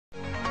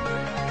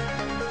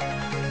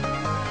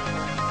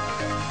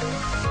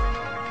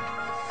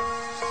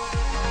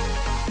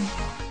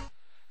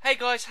Hey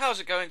guys, how's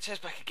it going? Tez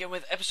back again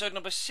with episode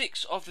number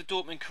 6 of the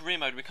Dortmund career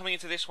mode. We're coming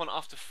into this one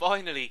after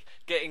finally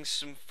getting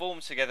some form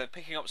together,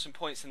 picking up some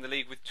points in the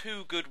league with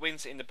 2 good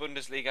wins in the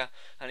Bundesliga,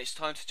 and it's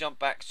time to jump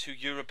back to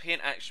European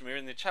action. We're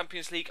in the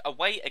Champions League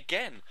away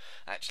again,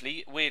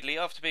 actually. Weirdly,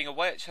 after being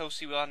away at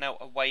Chelsea, we are now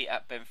away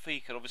at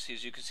Benfica. And obviously,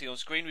 as you can see on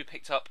screen, we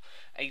picked up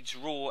a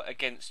draw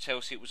against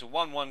Chelsea. It was a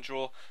 1-1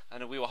 draw,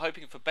 and we were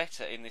hoping for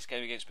better in this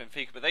game against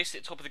Benfica, but they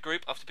sit top of the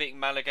group after beating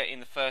Malaga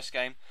in the first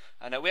game,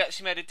 and we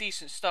actually made a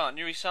decent start.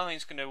 Nuri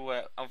Sahin's going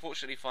to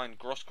unfortunately find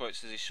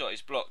Grosskreutz as his shot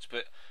is blocked,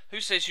 but who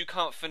says you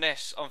can't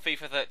finesse on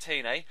FIFA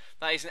 13, eh?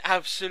 That is an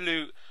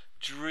absolute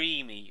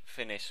dreamy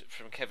finish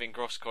from Kevin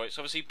Grosskreutz.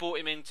 Obviously brought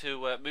him in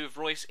to move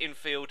Royce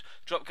infield,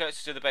 drop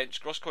Goetze to the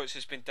bench. Grosskreutz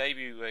has been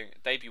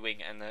debuting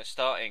and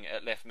starting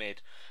at left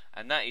mid,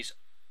 and that is,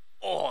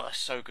 oh, that's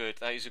so good.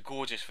 That is a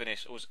gorgeous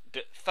finish. I was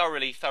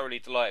thoroughly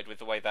delighted with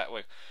the way that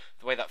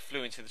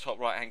flew into the top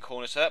right hand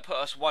corner. So that put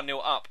us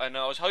 1-0 up, and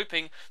I was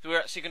hoping that we were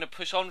actually going to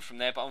push on from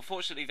there, but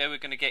unfortunately they were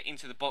going to get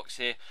into the box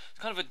here. It's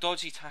kind of a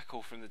dodgy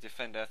tackle from the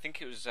defender. I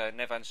think it was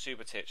Nevan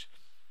Subotic.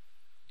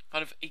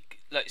 Kind of,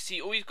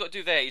 see, all he's got to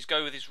do there is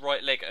go with his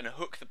right leg and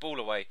hook the ball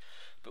away.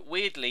 But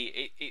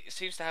weirdly, it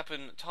seems to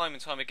happen time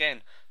and time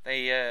again.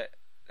 They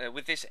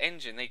with this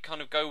engine, they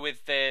kind of go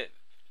with their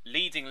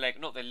leading leg,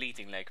 not their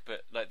leading leg,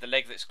 but like the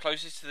leg that's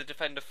closest to the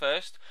defender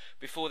first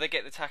before they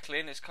get the tackle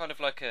in. It's kind of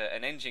like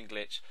an engine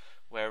glitch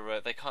where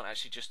they can't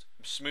actually just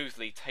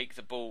smoothly take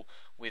the ball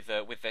with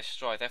their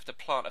stride. They have to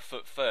plant a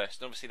foot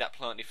first, and obviously that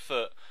planted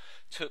foot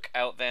took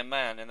out their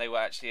man, and they were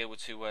actually able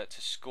to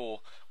score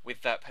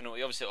with that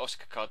penalty. Obviously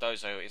Oscar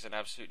Cardozo is an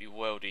absolutely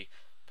worldy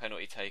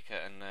penalty taker,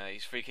 and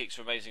his free kicks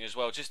are amazing as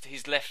well. Just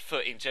his left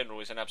foot in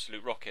general is an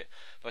absolute rocket.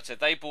 But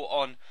they brought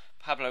on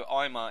Pablo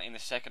Aimar in the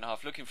second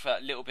half, looking for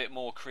that little bit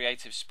more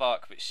creative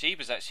spark, but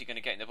Sheba's actually going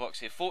to get in the box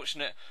here.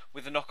 Fortunate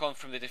with the knock on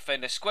from the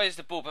defender, squares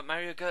the ball, but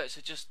Mario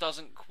Goetze just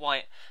doesn't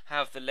quite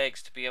have the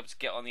legs to be able to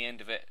get on the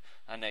end of it,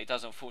 and it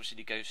does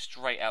unfortunately go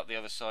straight out the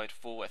other side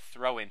for a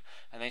throw-in.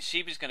 And then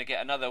Sheba's going to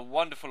get another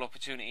wonderful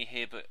opportunity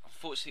here, but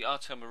unfortunately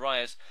Artur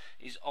Marias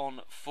is on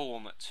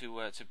form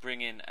to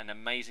bring in an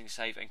amazing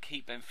save and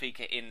keep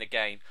Benfica in the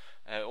game.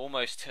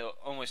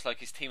 Almost like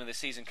his team of the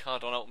season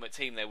card on Ultimate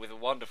Team there, with a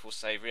wonderful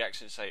save,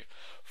 reaction save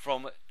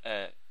from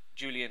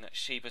Julian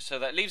Sheba. So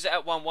that leaves it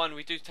at 1-1.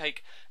 We do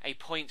take a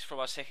point from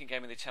our second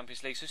game in the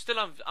Champions League, so still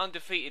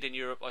undefeated in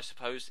Europe, I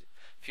suppose,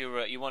 if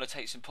you want to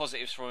take some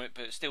positives from it,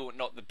 but still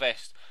not the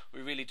best.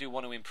 We really do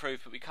want to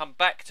improve, but we come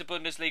back to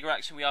Bundesliga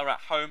action. We are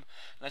at home,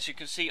 and as you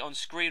can see on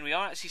screen, we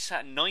are actually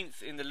sat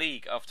 9th in the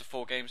league after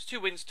 4 games, 2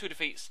 wins, 2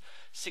 defeats,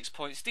 6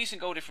 points,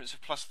 decent goal difference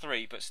of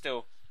 +3, but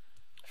still,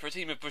 for a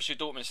team of Borussia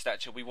Dortmund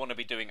stature, we want to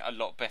be doing a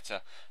lot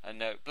better.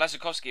 And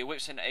Blazikowski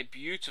whips in a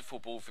beautiful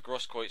ball for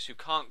Grosskreutz, who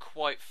can't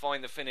quite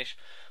find the finish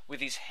with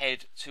his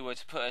head to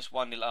put us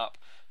 1-0 up.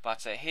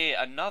 But here,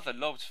 another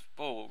lobbed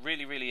ball,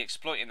 really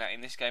exploiting that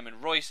in this game.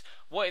 And Royce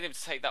wanted him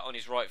to take that on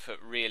his right foot,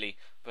 really,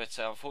 but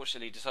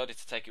unfortunately decided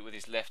to take it with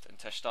his left, and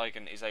Ter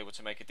Stegen is able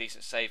to make a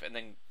decent save. And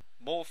then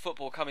more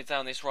football coming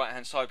down this right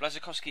hand side.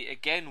 Blazikowski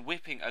again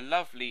whipping a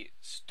lovely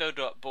stood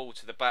up ball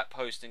to the back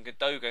post, and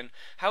Godogan,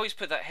 how he's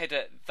put that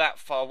header that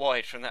far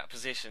wide from that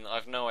position,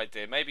 I've no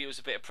idea. Maybe it was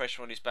a bit of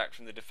pressure on his back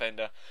from the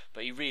defender,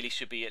 but he really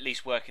should be at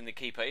least working the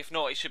keeper. If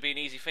not, it should be an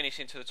easy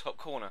finish into the top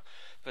corner.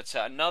 But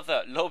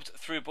another lobbed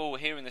through ball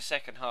here in the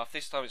second half.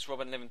 This time it's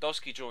Robin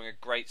Lewandowski drawing a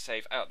great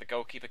save out the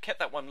goalkeeper. Kept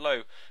that one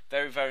low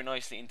very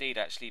nicely indeed,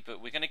 actually. But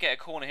we're going to get a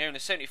corner here in the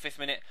 75th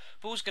minute.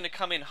 Ball's going to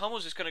come in.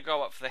 Hummels is going to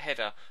go up for the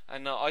header,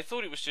 and I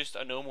thought it was just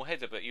a normal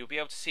header, but you'll be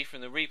able to see from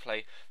the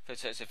replay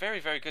that it's a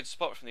very good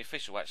spot from the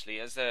official,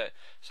 actually. As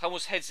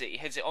Hummels heads it, he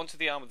heads it onto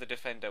the arm of the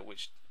defender,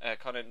 which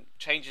kind of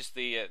changes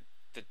the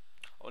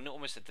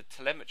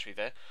telemetry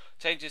there,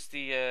 changes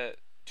the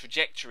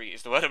trajectory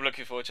is the word I'm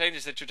looking for,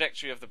 changes the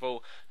trajectory of the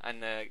ball,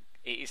 and it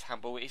is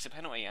handball, it is a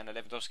penalty, and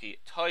Lewandowski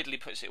tidily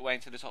puts it away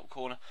into the top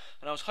corner.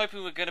 And I was hoping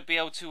we were going to be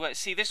able to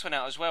see this one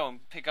out as well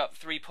and pick up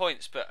 3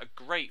 points, but a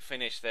great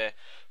finish there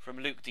from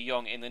Luke de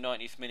Jong in the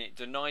 90th minute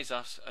denies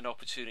us an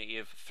opportunity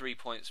of 3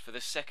 points for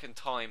the second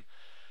time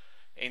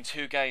in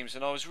 2 games.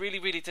 And I was really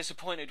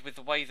disappointed with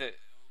the way that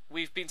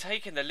we've been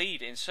taking the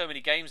lead in so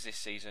many games this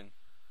season.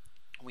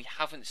 We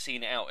haven't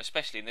seen it out,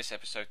 especially in this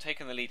episode,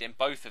 taking the lead in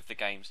both of the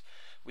games.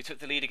 We took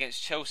the lead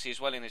against Chelsea as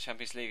well in the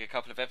Champions League a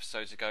couple of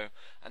episodes ago,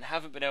 and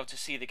haven't been able to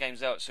see the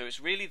games out. So it's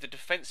really the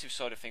defensive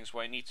side of things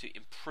where I need to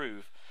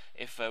improve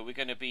if we're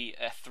going to be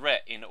a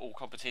threat in all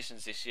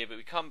competitions this year. But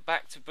we come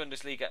back to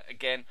Bundesliga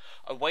again,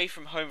 away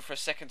from home for a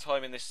second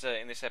time in this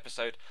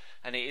episode,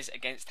 and it is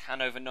against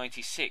Hannover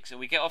 96. And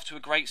we get off to a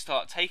great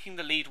start, taking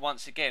the lead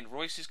once again.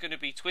 Royce is going to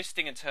be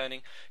twisting and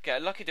turning,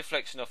 get a lucky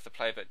deflection off the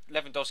play, but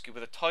Lewandowski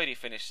with a tidy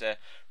finish there,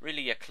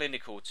 really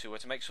clinical to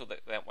make sure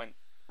that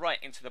right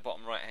into the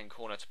bottom right hand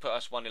corner to put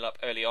us 1-0 up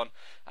early on,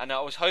 and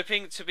I was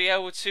hoping to be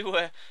able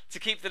to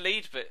keep the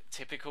lead, but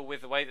typical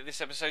with the way that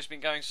this episode's been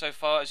going so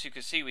far, as you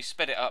can see we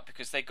sped it up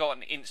because they got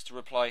an insta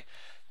reply.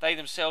 They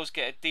themselves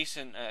get a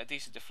decent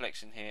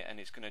deflection here, and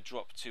it's going to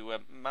drop to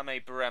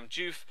Mame Baram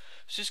Diouf.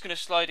 It's just going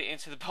to slide it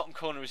into the bottom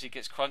corner as he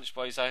gets crunched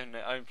by his own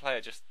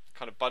player, just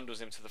kind of bundles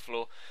him to the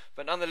floor.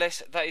 But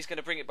nonetheless, that is going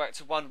to bring it back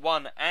to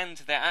 1-1, and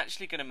they're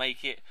actually going to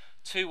make it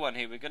 2-1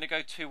 here. We're going to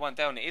go 2-1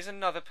 down. It is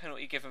another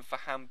penalty given for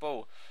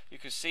handball. You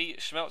can see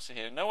Schmelzer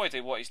here, no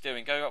idea what he's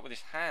doing, going up with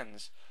his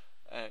hands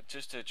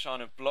just to try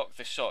and block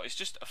the shot. It's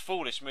just a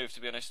foolish move, to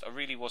be honest. I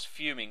really was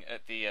fuming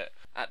at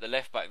the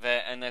left back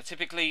there, and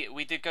typically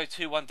we did go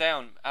 2-1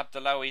 down.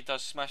 Abdullawi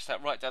does smash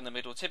that right down the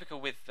middle,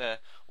 typical with,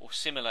 or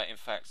similar in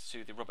fact,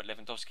 to the Robert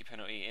Lewandowski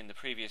penalty in the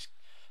previous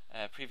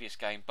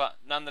game. But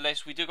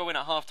nonetheless, we do go in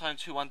at half-time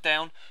 2-1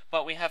 down,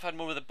 but we have had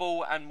more of the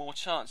ball and more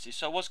chances,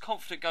 so I was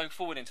confident going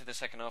forward into the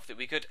second half that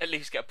we could at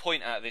least get a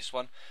point out of this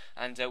one,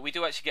 and we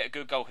do actually get a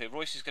good goal here.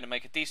 Royce is going to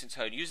make a decent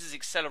turn, uses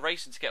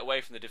acceleration to get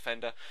away from the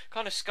defender,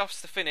 kind of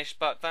scuffs the finish,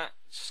 but that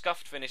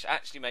scuffed finish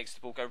actually makes the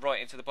ball go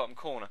right into the bottom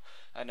corner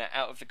and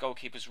out of the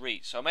goalkeeper's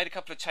reach. So I made a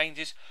couple of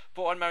changes,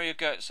 brought on Mario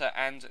Götze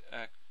and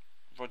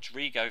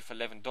Rodrigo for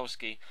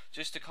Lewandowski,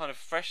 just to kind of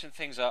freshen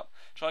things up,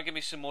 try and give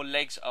me some more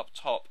legs up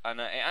top, and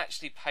it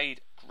actually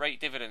paid great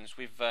dividends.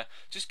 We've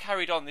just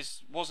carried on.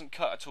 This wasn't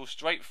cut at all,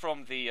 straight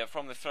from the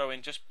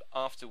throw-in just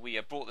after we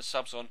brought the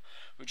subs on.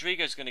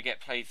 Rodrigo's going to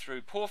get played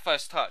through. Poor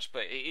first touch,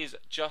 but it is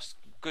just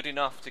good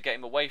enough to get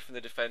him away from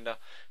the defender,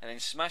 and then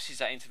smashes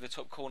that into the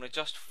top corner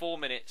just 4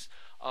 minutes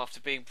after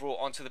being brought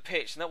onto the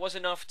pitch, and that was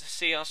enough to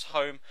see us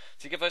home,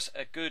 to give us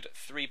a good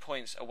 3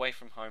 points away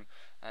from home,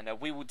 and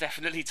we will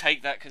definitely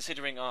take that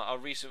considering our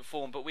recent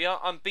form. But we are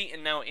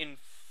unbeaten now in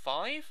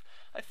 5,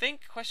 I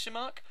think, question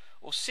mark,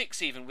 or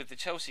 6 even with the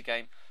Chelsea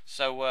game.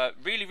 So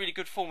really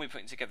good form we're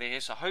putting together here,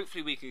 so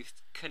hopefully we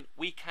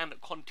can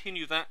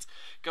continue that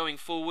going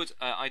forward.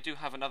 I do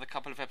have another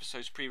couple of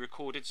episodes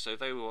pre-recorded, so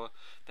they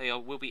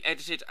will be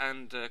edited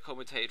and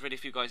commentated ready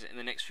for you guys in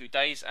the next few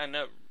days, and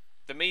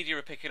the media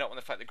are picking up on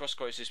the fact that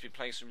Groskowitz has been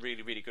playing some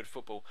really good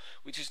football,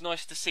 which is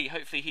nice to see.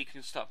 Hopefully he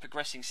can start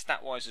progressing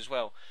stat-wise as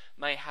well.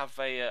 May have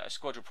a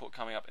squad report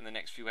coming up in the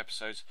next few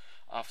episodes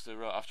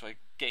after I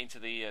get into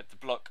the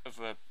block of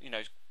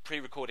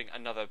pre-recording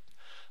another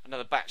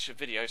batch of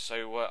videos,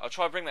 so I'll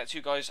try and bring that to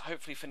you guys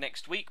hopefully for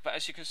next week. But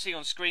as you can see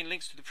on screen,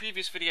 links to the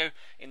previous video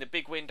in the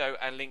big window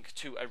and link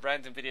to a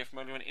random video from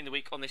earlier on in the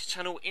week on this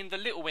channel in the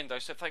little window.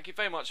 So thank you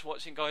very much for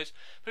watching, guys.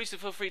 Please do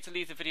feel free to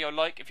leave the video a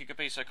like if you could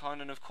be so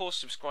kind, and of course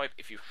subscribe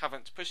if you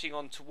haven't. Pushing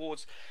on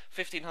towards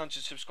 1,500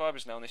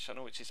 subscribers now on this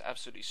channel, which is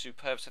absolutely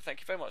superb. So thank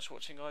you very much for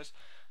watching, guys,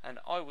 and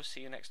I will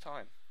see you next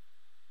time.